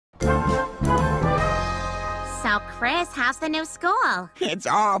So, Chris, how's the new school? It's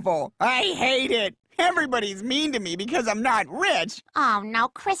awful. I hate it. Everybody's mean to me because I'm not rich. Oh, no,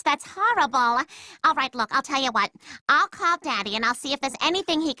 Chris, that's horrible. All right, look, I'll tell you what. I'll call Daddy and I'll see if there's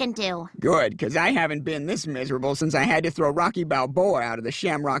anything he can do. Good, because I haven't been this miserable since I had to throw Rocky Balboa out of the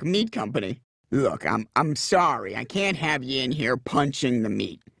Shamrock Meat Company. Look, I'm sorry. I can't have you in here punching the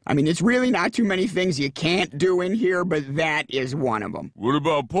meat. I mean, it's really not too many things you can't do in here, but that is one of them. What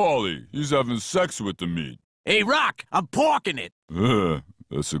about Paulie? He's having sex with the meat. Hey, Rock, I'm porking it.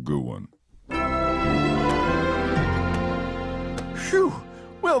 That's a good one. Phew.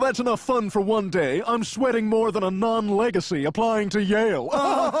 Well, that's enough fun for one day. I'm sweating more than a non-legacy applying to Yale.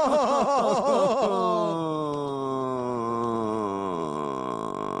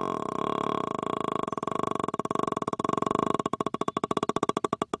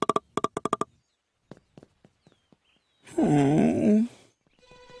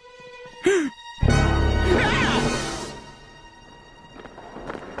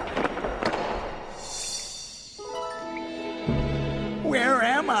 Where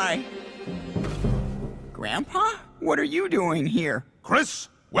am I? Grandpa? What are you doing here? Chris,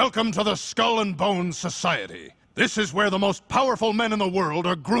 welcome to the Skull and Bones Society. This is where the most powerful men in the world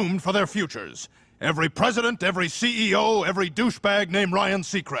are groomed for their futures. Every president, every CEO, every douchebag named Ryan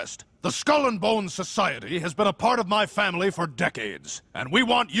Seacrest. The Skull and Bones Society has been a part of my family for decades, and we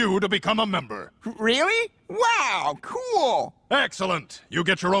want you to become a member. Really? Wow, cool! Excellent. You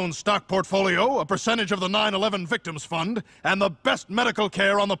get your own stock portfolio, a percentage of the 9/11 Victims Fund, and the best medical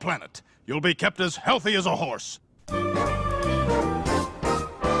care on the planet. You'll be kept as healthy as a horse.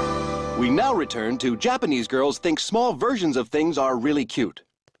 We now return to Japanese girls think small versions of things are really cute.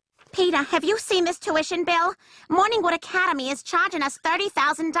 Peter, have you seen this tuition bill? Morningwood Academy is charging us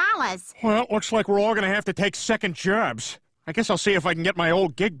 $30,000. Well, looks like we're all gonna have to take second jobs. I guess I'll see if I can get my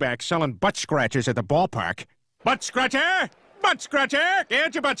old gig back selling butt scratchers at the ballpark. Butt scratcher! Butt scratcher!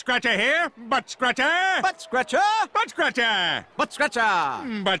 Get your butt scratcher here! Butt scratcher! Butt scratcher! Butt scratcher! Butt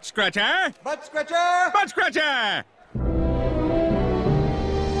scratcher! Butt scratcher! Butt scratcher! Butt scratcher!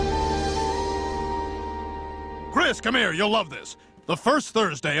 Chris, come here. You'll love this. The first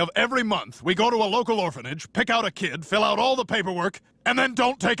Thursday of every month, we go to a local orphanage, pick out a kid, fill out all the paperwork, and then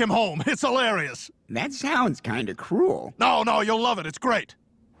don't take him home. It's hilarious. That sounds kind of cruel. No, you'll love it. It's great.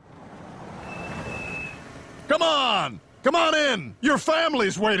 Come on! Come on in! Your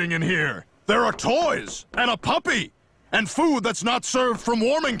family's waiting in here. There are toys, and a puppy, and food that's not served from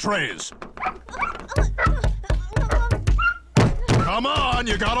warming trays. Come on,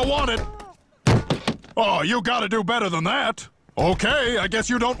 you gotta want it. Oh, you gotta do better than that. Okay, I guess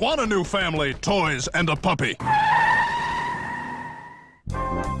you don't want a new family, toys, and a puppy.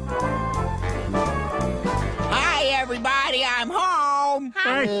 Hi, everybody, I'm home.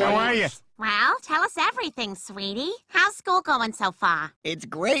 Hey, how are you? Well, tell us everything, sweetie. How's school going so far? It's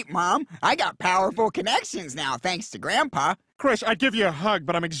great, Mom. I got powerful connections now, thanks to Grandpa. Chris, I'd give you a hug,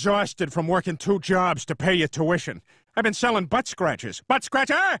 but I'm exhausted from working 2 jobs to pay your tuition. I've been selling butt scratchers. Butt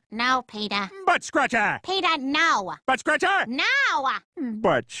scratcher? No, Peter. Butt scratcher! Peter, no. Butt scratcher? No.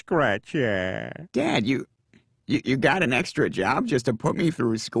 Butt scratcher. Dad, you got an extra job just to put me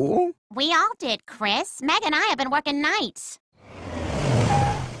through school? We all did, Chris. Meg and I have been working nights.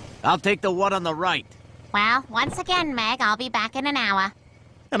 I'll take the one on the right. Well, once again, Meg, I'll be back in an hour.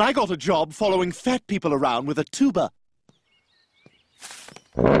 And I got a job following fat people around with a tuba.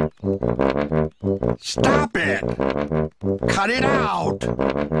 Stop it! Cut it out!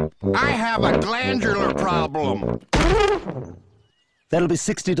 I have a glandular problem. That'll be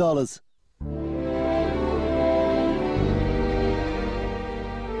 $60.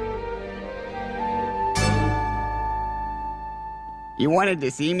 You wanted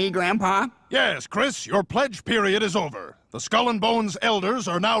to see me, Grandpa? Yes, Chris, your pledge period is over. The Skull and Bones elders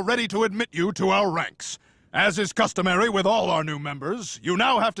are now ready to admit you to our ranks. As is customary with all our new members, you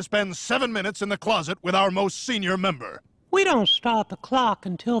now have to spend 7 minutes in the closet with our most senior member. We don't start the clock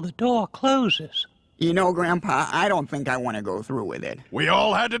until the door closes. You know, Grandpa, I don't think I want to go through with it. We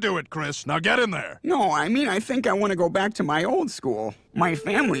all had to do it, Chris. Now get in there. No, I mean, I think I want to go back to my old school. My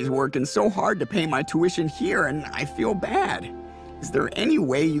family's working so hard to pay my tuition here, and I feel bad. Is there any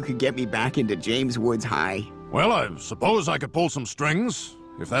way you could get me back into James Woods High? Well, I suppose I could pull some strings,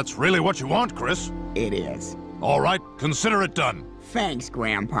 if that's really what you want, Chris. It is. All right, consider it done. Thanks,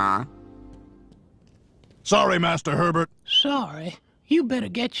 Grandpa. Sorry, Master Herbert. Sorry. You better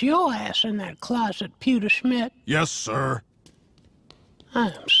get your ass in that closet, Pewter Schmidt. Yes, sir.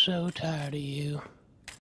 I'm so tired of you.